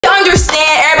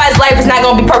life is not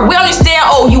gonna be perfect. We understand,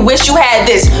 oh, you wish you had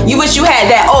this, you wish you had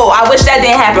that, oh, I wish that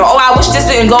didn't happen, oh, I wish this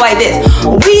didn't go like this.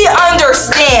 We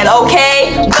understand,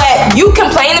 okay? But you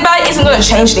complaining about it isn't gonna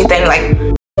change anything. Like,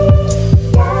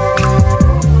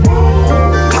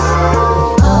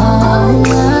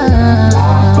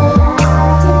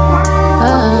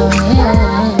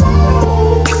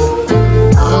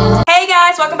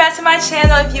 welcome back to my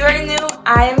channel. If you are new,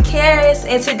 I am Karis,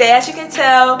 and today, as you can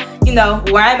tell, you know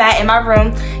where I'm at in my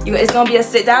room. It's gonna be a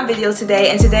sit-down video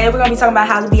today, and today we're gonna be talking about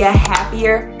how to be a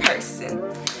happier person.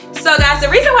 So guys, the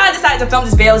reason why I decided to film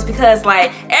this video is because,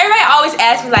 like, everybody always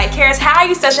asks me, like, Karis, how are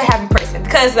you such a happy person?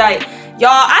 Because, like,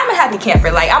 y'all, I'm a happy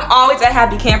camper. Like, I'm always a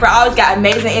happy camper. I always got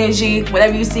amazing energy.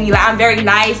 Whenever you see me, like, I'm very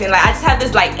nice, and like, I just have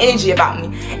this like energy about me.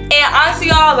 And honestly,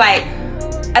 y'all, like,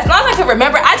 as long as I can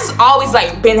remember, I just always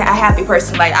like been a happy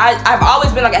person. Like, I've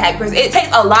always been like a happy person. It takes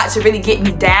a lot to really get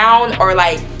me down, or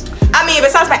like, I mean,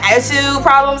 besides my attitude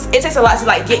problems, it takes a lot to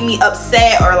like get me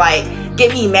upset or like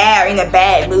get me mad or in a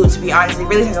bad mood, to be honest. It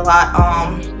really takes a lot.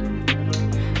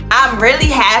 I'm really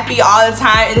happy all the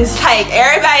time, and it's like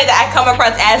everybody that I come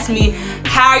across asks me,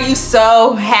 how are you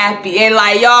so happy? And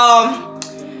like, y'all,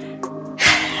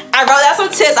 I wrote down some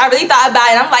tips. I really thought about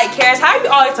it, and I'm like, Karis, how are you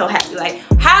always so happy? Like,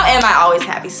 how am I always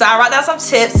happy? So I wrote down some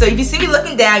tips. So if you see me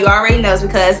looking down, you already know, it's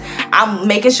because I'm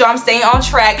making sure I'm staying on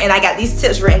track, and I got these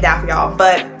tips written down for y'all.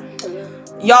 But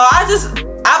y'all,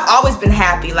 I've always been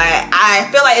happy. Like, I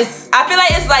feel like it's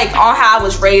like on how I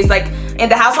was raised. Like, in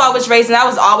the household I was raised in, I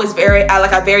was always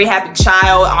like a very happy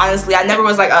child. Honestly, I never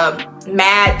was like a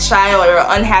mad child or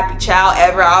an unhappy child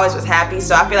ever. I always was happy.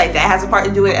 So I feel like that has a part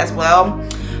to do with it as well.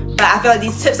 But I feel like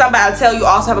these tips I'm about to tell you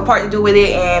also have a part to do with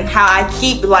it, and how I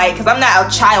keep, like, because I'm not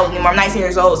a child anymore. I'm 19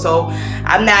 years old, so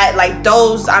I'm not like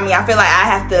those. I mean, I feel like I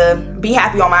have to be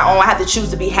happy on my own. I have to choose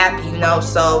to be happy, you know.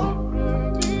 So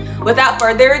without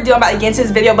further ado, I'm about to get into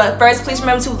this video. But first, please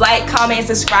remember to like, comment, and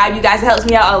subscribe. You guys, it helps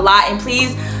me out a lot. And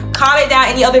please comment down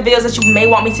any other videos that you may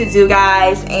want me to do,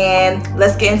 guys. And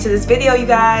let's get into this video, you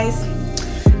guys.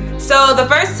 So the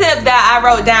first tip that I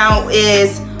wrote down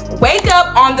is wake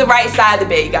up on the right side of the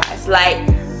bed, you guys. Like,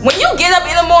 when you get up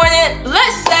in the morning,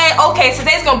 let's say, okay,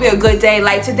 today's gonna be a good day.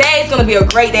 Like, today's gonna be a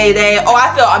great day today. Oh,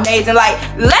 I feel amazing. Like,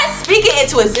 let's speak it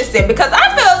into existence, because I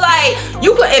feel like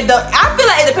I feel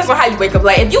like it depends on how you wake up.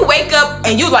 Like, if you wake up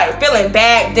and you like feeling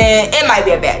bad, then it might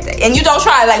be a bad day. And you don't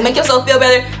try to like make yourself feel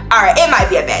better, all right, it might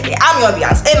be a bad day. I'm gonna be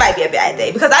honest, it might be a bad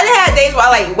day, because I done had days where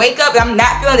I like wake up and I'm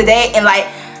not feeling the day, and like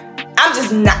I'm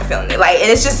just not feeling it. Like,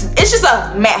 it's just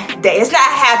a meh day. It's not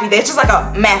a happy day. It's just like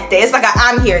a meh day. It's like a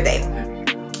I'm here day.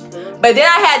 But then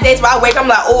I had days where I wake up, I'm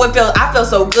like, oh, I feel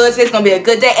so good. Today's gonna be a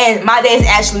good day, and my day is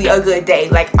actually a good day.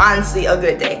 Like, honestly, a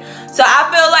good day. So I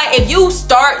feel like if you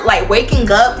start like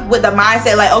waking up with the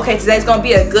mindset like, okay, today's gonna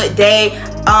be a good day.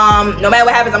 No matter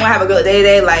what happens, I'm gonna have a good day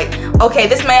today. Like, okay,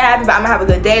 this may happen, but I'm gonna have a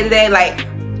good day today. Like,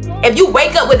 if you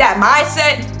wake up with that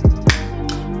mindset,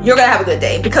 you're gonna have a good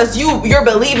day, because you're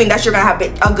believing that you're gonna have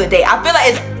a good day. I feel like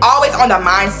it's always on the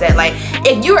mindset. Like,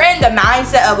 if you're in the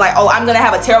mindset of like, oh, I'm gonna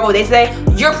have a terrible day today,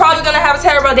 you're probably gonna have a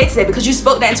terrible day today, because you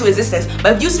spoke that into existence.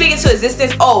 But if you speak into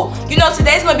existence, oh, you know,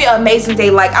 today's gonna be an amazing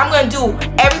day. Like, I'm gonna do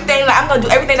everything. Like, I'm gonna do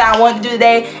everything that I want to do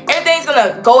today. Everything's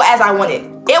gonna go as I want it.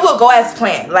 It will go as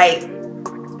planned. Like,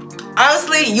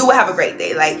 honestly, you will have a great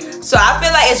day. Like, so I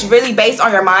feel like it's really based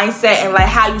on your mindset and like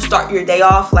how you start your day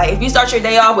off. Like, if you start your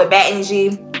day off with bad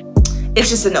energy, it's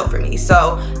just a no for me.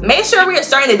 So make sure we are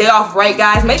starting the day off right,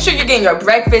 guys. Make sure you're getting your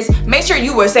breakfast. Make sure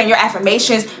you were saying your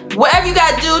affirmations. Whatever you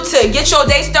gotta do to get your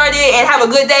day started and have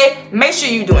a good day, make sure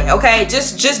you're doing it, okay?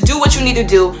 Just do what you need to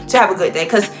do to have a good day,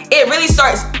 because it really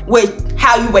starts with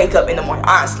how you wake up in the morning.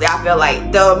 Honestly, I feel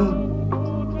like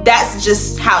that's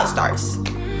just how it starts.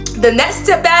 The next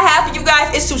tip that I have for you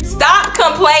guys is to stop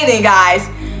complaining, guys.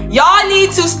 Y'all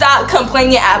need to stop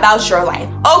complaining about your life.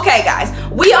 Okay, guys,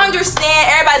 we understand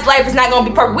everybody's life is not gonna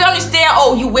be perfect. We understand,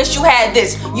 oh, you wish you had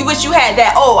this, you wish you had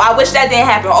that, oh, I wish that didn't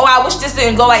happen, oh, I wish this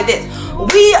didn't go like this.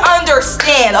 We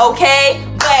understand, okay?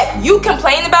 But you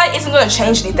complaining about it isn't gonna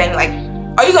change anything. Like,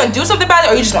 are you gonna do something about it,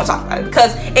 or are you just gonna talk about it?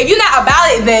 Because if you're not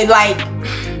about it, then like,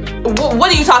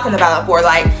 what are you talking about it for?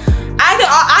 Like,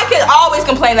 I can always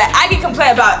complain. Like, I can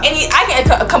complain about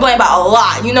complain about a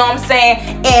lot, you know what I'm saying?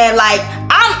 And like,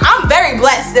 I'm very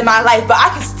blessed in my life, but I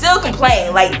can still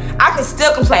complain. Like, I can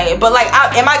still complain, but like,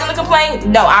 am I gonna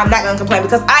complain? No, I'm not gonna complain,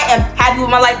 because I am happy with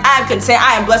my life. I am content.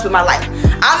 I am blessed with my life.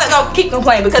 I'm not gonna keep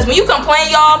complaining, because when you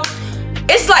complain, y'all,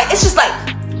 it's just like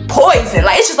poison.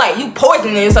 Like, it's just like you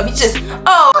poisoning yourself. You just,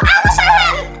 oh, I wish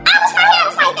my hair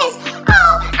was like this.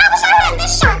 Oh, I wish I had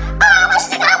this shirt. Oh, I wish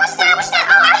that.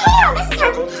 Oh, I hate how this is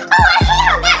hurting. Oh, I hate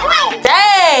how that way.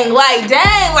 Dang.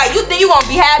 dang, like you think you're gonna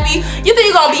be happy? You think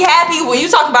you're gonna be happy when you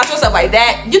talk about yourself like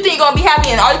that? You think you're gonna be happy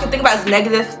and all you can think about is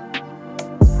negative?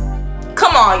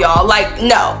 Come on, y'all, like,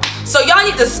 no. So y'all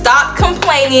need to stop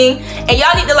complaining, and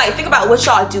y'all need to like think about what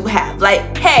y'all do have. Like,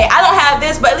 hey, I don't have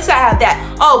this, but at least I have that.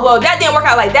 Oh, well, that didn't work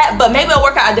out like that, but maybe it'll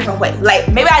work out a different way. Like,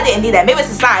 maybe I didn't need that. Maybe it's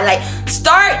a sign. Like,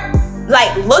 start like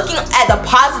looking at the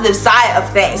positive side of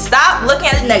things. Stop looking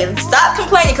at the negative. Stop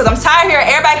complaining, because I'm tired of hearing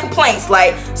everybody complaints.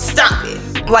 Like, stop it.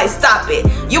 Like, stop it.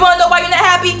 You want to know why you're not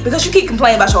happy? Because you keep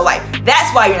complaining about your life.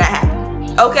 That's why you're not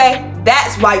happy. Okay?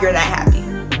 That's why you're not happy.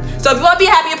 So if you want to be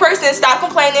a happier person, stop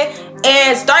complaining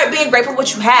and start being grateful for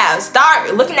what you have.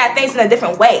 Start looking at things in a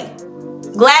different way.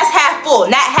 Glass half full,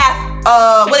 not half,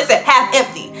 what is it? Half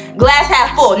empty. Glass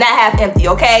half full, not half empty,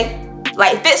 okay?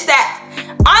 Like, fix that.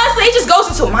 Honestly, it just goes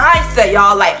into mindset,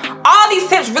 y'all. Like, all these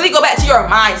tips really go back to your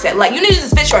mindset. Like, you need to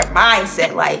just fix your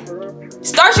mindset. Like,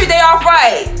 start your day off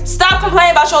right. Stop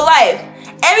complaining about your life.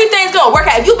 Everything's gonna work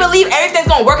out. If you believe everything's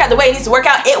gonna work out the way it needs to work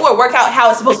out, it will work out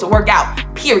how it's supposed to work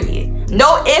out, period.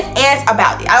 No ifs, ands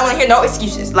about it. I don't want to hear no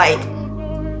excuses. Like,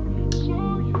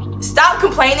 stop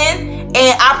complaining,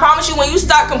 and I promise you, when you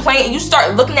start complaining, you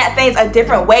start looking at things a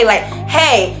different way. Like,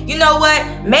 hey, you know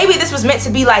what? Maybe this was meant to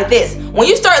be like this. When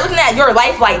you start looking at your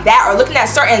life like that, or looking at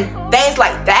certain things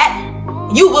like that,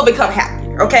 you will become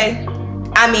happier, okay?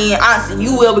 I mean, honestly,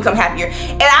 you will become happier.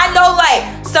 And I know,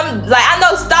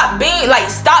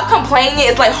 stop complaining.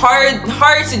 It's like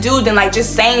harder to do than like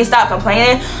just saying stop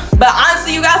complaining. But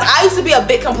honestly, you guys, I used to be a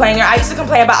big complainer. I used to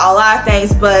complain about a lot of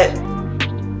things, but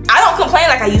I don't complain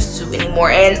like I used to anymore.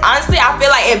 And honestly, I feel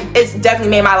like it's definitely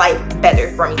made my life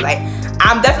better for me. Like,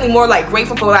 I'm definitely more like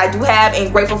grateful for what I do have,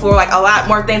 and grateful for like a lot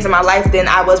more things in my life than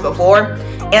I was before.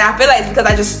 And I feel like it's because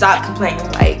I just stopped complaining,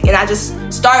 like, and I just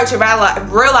started to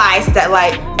realize that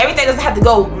like everything doesn't have to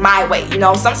go my way. You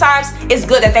know, sometimes it's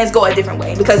good that things go a different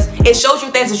way, because it shows you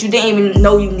things that you didn't even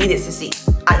know you needed to see,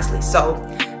 honestly. So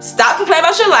stop complaining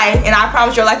about your life, and I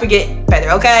promise your life will get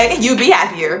better, okay? You'll be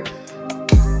happier.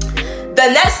 The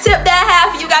next tip that I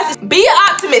have for you guys is be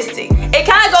optimistic. It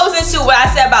kind of goes into what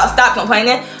I said about stop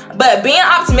complaining, but being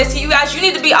optimistic, you guys, you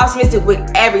need to be optimistic with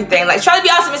everything. Like, try to be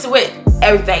optimistic with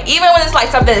everything, even when it's like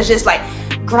something that's just like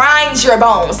grinds your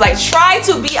bones. Like, try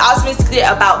to be optimistic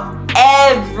about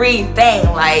everything.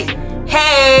 Like,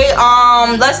 hey,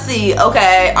 let's see,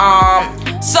 okay,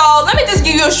 so let me just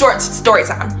give you a short story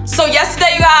time. So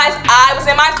yesterday, you guys, I was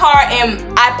in my car and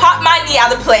I popped my knee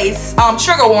out of place.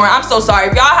 Trigger warning, I'm so sorry.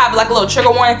 If y'all have like a little trigger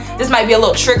warning, this might be a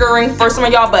little triggering for some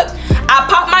of y'all, but I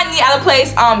popped my knee out of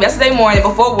place yesterday morning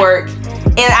before work,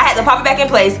 and I had to pop it back in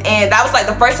place, and that was like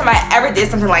the first time I ever did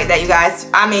something like that, you guys.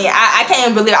 I mean, I can't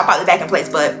even believe I popped it back in place,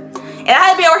 but. And I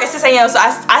had to be at work at 6 a.m. so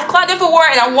I clocked in for work,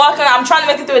 and I'm walking. I'm trying to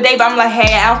make it through the day, but I'm like,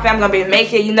 hey, I don't think I'm gonna be able to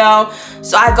make it, you know.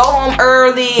 So I go home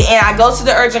early, and I go to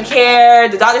the urgent care.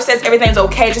 The doctor says everything's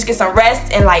okay, just get some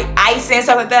rest and like ice and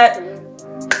stuff like that.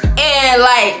 And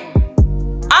like,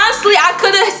 honestly, I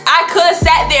could have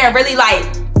sat there and really like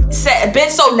been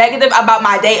so negative about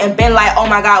my day and been like, oh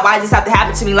my god, why did this have to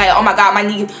happen to me? Like, oh my god, my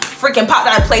knee freaking popped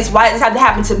out of place. Why did this have to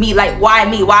happen to me? Like, why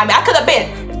me? Why me? I could have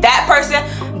been that person.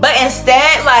 But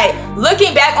instead, like,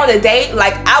 looking back on the day,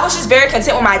 like, I was just very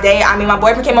content with my day. I mean, my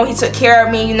boyfriend came home, he took care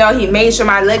of me, you know, he made sure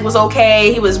my leg was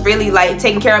okay. He was really, like,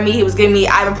 taking care of me. He was giving me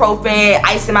ibuprofen,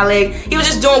 ice in my leg. He was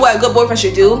just doing what a good boyfriend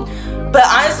should do. But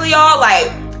honestly, y'all,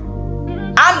 like,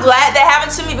 I'm glad that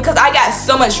happened to me, because I got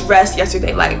so much rest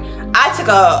yesterday. Like, I took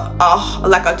a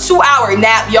 2-hour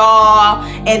nap, y'all,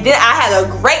 and then I had a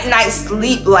great night's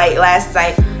sleep, like, last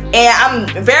night. And I'm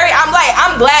glad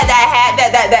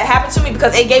that that happened to me,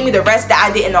 because it gave me the rest that I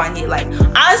didn't know I needed. Like,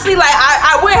 honestly, like,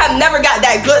 I would have never got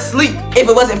that good sleep if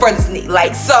it wasn't for this knee.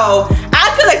 Like, so I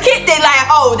could have kicked it like,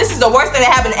 oh, this is the worst thing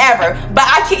that happened ever, but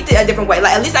I kicked it a different way.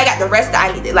 Like, at least I got the rest that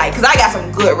I needed, like, because I got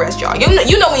some good rest, y'all.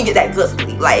 You know when you get that good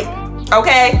sleep, like,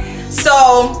 okay?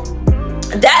 So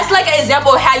that's like an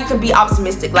example of how you can be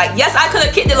optimistic. Like, yes, I could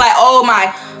have kicked it like, oh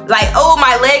my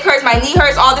leg hurts, my knee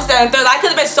hurts, all this, that, and third. I could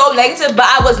have been so negative, but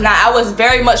I was not. I was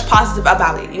very much positive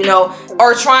about it, you know,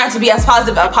 or trying to be as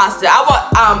positive as possible. I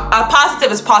want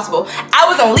positive as possible. I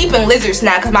wasn't leaping lizards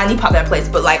now because my knee popped in place,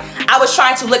 but like, I was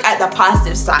trying to look at the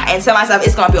positive side and tell myself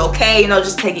it's gonna be okay, you know,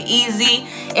 just take it easy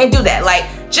and do that. Like,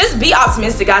 just be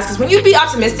optimistic, guys, because when you be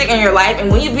optimistic in your life,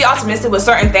 and when you be optimistic with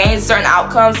certain things, certain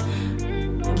outcomes,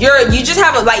 you're just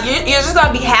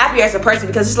gonna be happier as a person,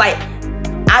 because it's like,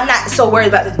 I'm not so worried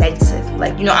about the negative.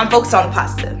 Like, you know, I'm focused on the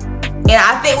positive. And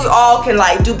I think we all can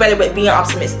like do better with being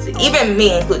optimistic, even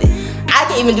me included. I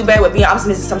can even do better with being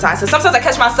optimistic sometimes. So sometimes I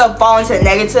catch myself falling to the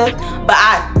negative, but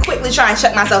I quickly try and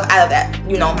check myself out of that,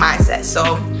 you know, mindset.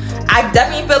 So I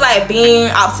definitely feel like being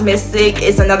optimistic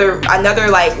is another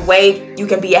like way you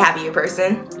can be a happier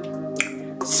person.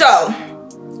 So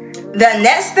the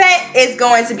next thing is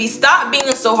going to be stop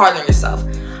being so hard on yourself.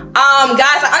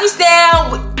 Guys, I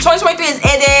understand 2023 is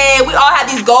ending. We all have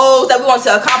these goals that we want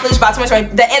to accomplish by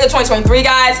the end of 2023,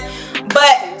 guys.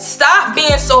 But stop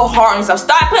being so hard on yourself.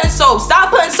 Stop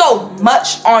putting so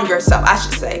much on yourself, I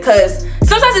should say. Because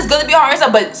sometimes it's good to be hard on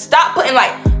yourself, but stop putting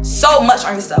like so much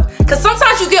on yourself. Because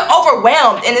sometimes you get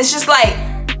overwhelmed, and it's just like,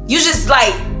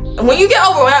 when you get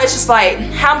overwhelmed, it's just like,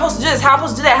 how am I supposed to do this? How am I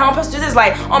supposed to do that? How am I supposed to do this?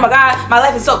 Like, oh my God, my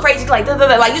life is so crazy. Like,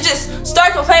 like you just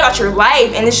start complaining about your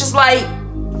life, and it's just like,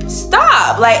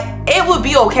 stop. Like, it would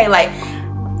be okay. Like,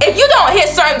 if you don't hit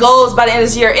certain goals by the end of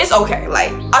this year, it's okay.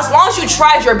 Like, as long as you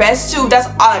tried your best to, that's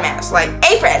all that matters. Like,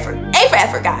 A for effort. A for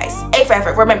effort, guys. A for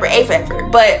effort. Remember, A for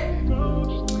effort. But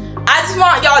I just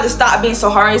want y'all to stop being so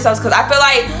hard on yourselves, because I feel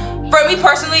like, for me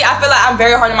personally, I feel like I'm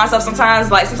very hard on myself sometimes.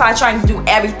 Like, sometimes trying to do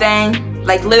everything,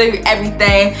 like literally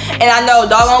everything. And I know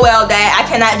doggone well that I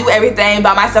cannot do everything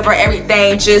by myself or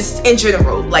everything just in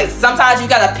general. Like, sometimes you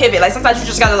gotta pivot. Like, sometimes you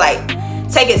just gotta like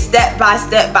take it step by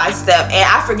step by step, and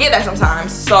I forget that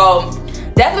sometimes. So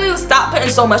definitely stop putting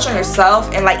so much on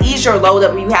yourself, and like ease your load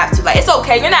up when you have to. Like, it's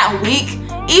okay, you're not weak.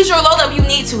 Ease your load up, you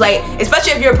need to. Like,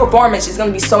 especially if your performance is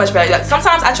gonna be so much better. Like,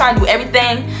 sometimes I try and do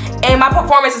everything and my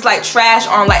performance is like trash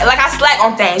on like I slack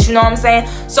on things, you know what I'm saying?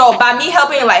 So by me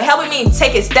helping me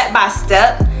take it step by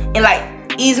step and like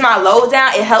ease my load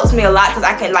down, it helps me a lot, because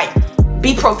I can like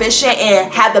be proficient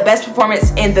and have the best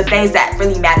performance in the things that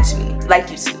really matter to me, like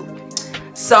YouTube.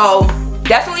 So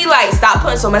definitely like stop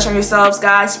putting so much on yourselves,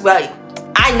 guys. Like,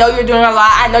 I know you're doing a lot.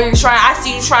 I know you're trying. I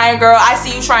see you trying, girl. I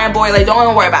see you trying, boy. Like, don't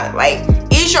even worry about it. Like,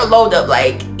 ease your load up.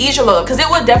 Like, ease your load up, because it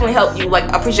would definitely help you like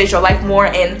appreciate your life more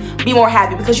and be more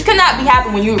happy, because you cannot be happy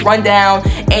when you run down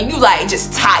and you like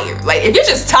just tired. Like, if you're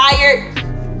just tired,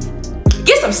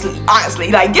 get some sleep.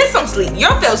 Honestly, like, get some sleep.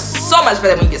 You'll feel so much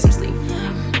better when you get some sleep.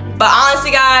 But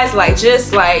honestly, guys, like,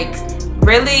 just like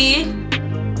really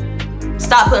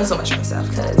stop putting so much on yourself,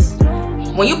 because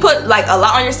when you put like a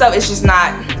lot on yourself, it's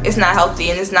not healthy,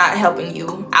 and it's not helping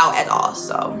you out at all.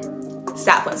 So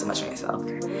stop putting so much on yourself.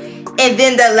 And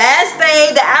then the last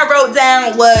thing that I wrote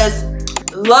down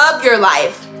was love your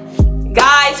life.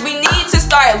 Guys, we need to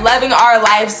start loving our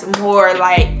lives more.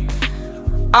 Like,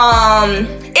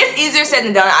 it's easier said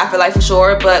than done, I feel like, for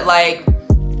sure, but like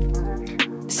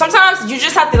sometimes you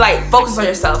just have to like focus on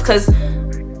yourself, because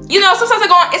you know, sometimes I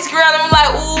go on Instagram and I'm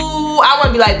like, ooh, I want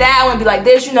to be like that, I want to be like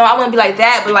this, you know, I want to be like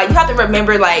that. But like, you have to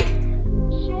remember, like,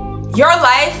 your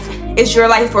life is your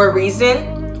life for a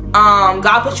reason.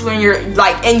 God put you in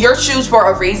your shoes for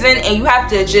a reason, and you have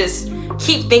to just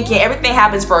keep thinking everything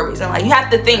happens for a reason. Like, you have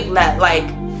to think that, like,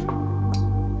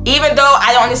 even though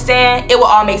I don't understand, it will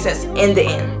all make sense in the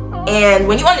end. And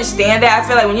when you understand that, I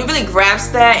feel like when you really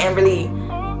grasp that and really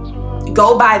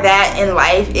go by that in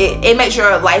life, it makes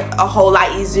your life a whole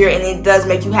lot easier, and it does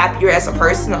make you happier as a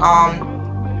person.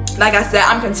 Like I said,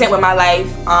 I'm content with my life.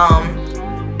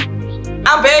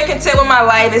 I'm very content with my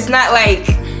life. It's not like,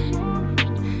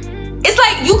 it's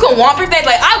like you can want for things.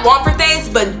 Like, I want for things,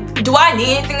 but do I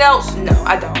need anything else? No,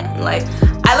 I don't. Like,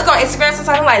 I look on Instagram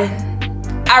sometimes, I'm like,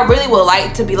 I really would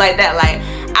like to be like that. Like,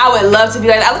 I would love to be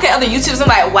like that. I look at other YouTubers, I'm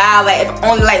like, wow, like, if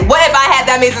only, like, what if I had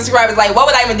that many subscribers? Like, what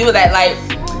would I even do with that? Like,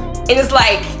 and it's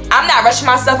like, I'm not rushing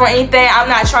myself or anything. I'm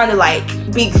not trying to like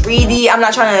be greedy. I'm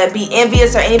not trying to be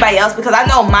envious or anybody else, because I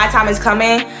know my time is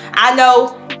coming. I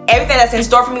know everything that's in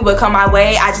store for me will come my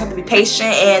way. I just have to be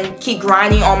patient and keep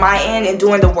grinding on my end and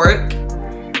doing the work,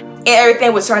 and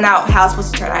everything will turn out how it's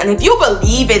supposed to turn out. And if you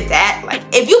believe in that, like,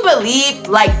 if you believe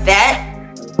like that,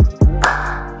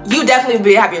 you definitely will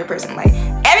be a happier person. Like,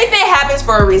 everything happens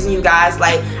for a reason, you guys.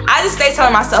 Like, I just stay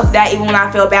telling myself that even when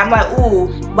I feel bad. I'm like, ooh,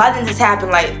 why didn't this happen?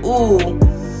 Like, ooh,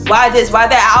 why this, why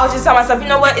that? I always just tell myself, you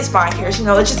know what, it's fine, Karis. You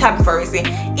know, it just happened for a reason.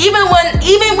 Even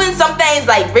when some things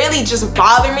like really just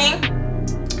bother me,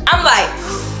 I'm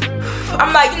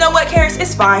like, you know what, Karis,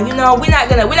 it's fine. You know, we're not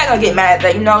gonna get mad at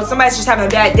that. You know, somebody's just having a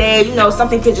bad day. You know,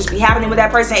 something could just be happening with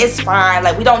that person. It's fine.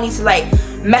 Like, we don't need to like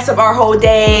mess up our whole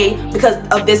day because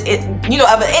of this, you know,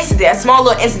 of an incident, a small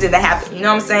little incident that happened. You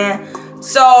know what I'm saying?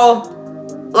 So,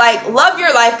 like, love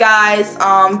your life, guys.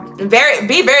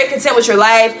 Be very content with your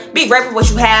life. Be grateful for what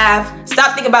you have.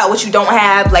 Stop thinking about what you don't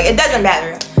have. Like, it doesn't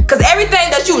matter, because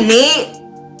everything that you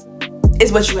need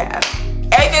is what you have.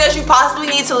 Everything that you possibly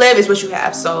need to live is what you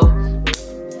have. So,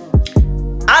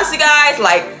 honestly, guys,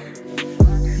 like,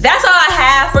 that's all I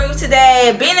have for you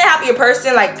today. Being a happier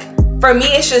person, like, for me,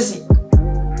 it's just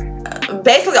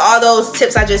basically all those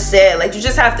tips I just said. Like, you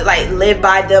just have to like live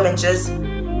by them and just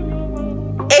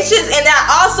it's just, and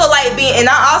I also like being, and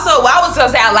I also, well, I was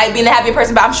gonna say I like being a happier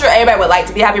person, but I'm sure everybody would like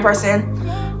to be a happier person.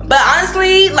 But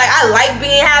honestly, like, I like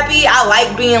being happy. I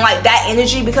like being like that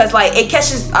energy because like it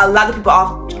catches a lot of people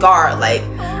off guard. Like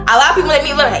a lot of people let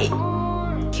me look, hey,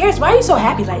 Karis, why are you so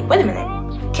happy? Like, wait a minute,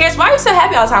 Karis, why are you so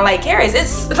happy all the time? Like, Karis,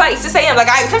 it's like 6 a.m. Like,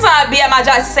 sometimes I be at my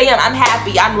job at 6 a.m. I'm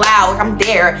happy, I'm loud, like I'm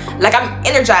there, like I'm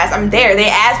energized, I'm there. They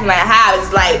ask me like how,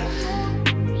 it's like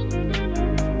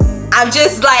I'm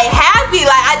just like happy,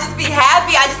 like I just be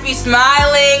happy, I just be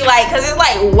smiling, like, cause it's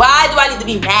like, why do I need to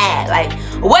be mad? Like,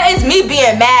 what is me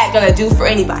being mad gonna do for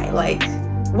anybody? Like,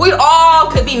 we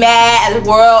all could be mad at the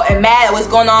world and mad at what's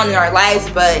going on in our lives,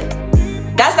 but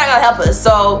that's not gonna help us.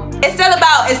 So instead of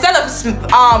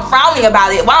frowning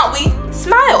about it, why don't we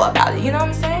smile about it? You know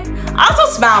what I'm saying? Also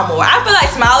smile more. I feel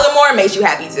like smiling more makes you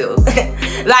happy too.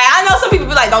 Like, I know some people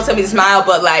be like, don't tell me to smile,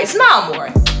 but like, smile more.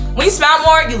 When you smile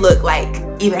more, you look like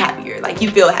even happier. Like,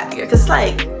 you feel happier. Cause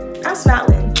like, I'm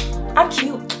smiling, I'm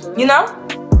cute, you know?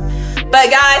 But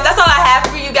guys, that's all I have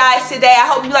for you guys today. I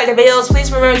hope you like the videos.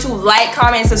 Please remember to like,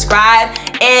 comment, and subscribe.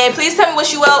 And please tell me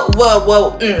what you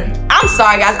will. I'm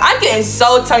sorry guys, I'm getting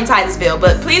so tongue-tied this video.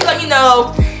 But please let me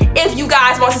know if you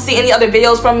guys want to see any other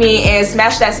videos from me, and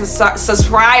smash that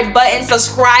subscribe button.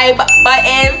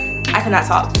 I cannot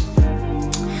talk.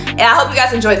 And I hope you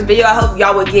guys enjoyed the video. I hope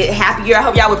y'all would get happier. I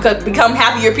hope y'all would become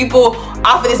happier people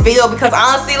off of this video, because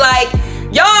honestly, like,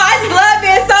 y'all, I just love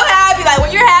being so happy. Like,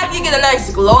 when you're happy, you get a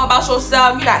nice glow about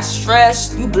yourself. You're not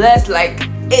stressed, you blessed, like,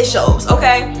 it shows,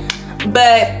 okay?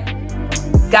 But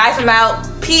guys, I'm out.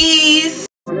 Peace.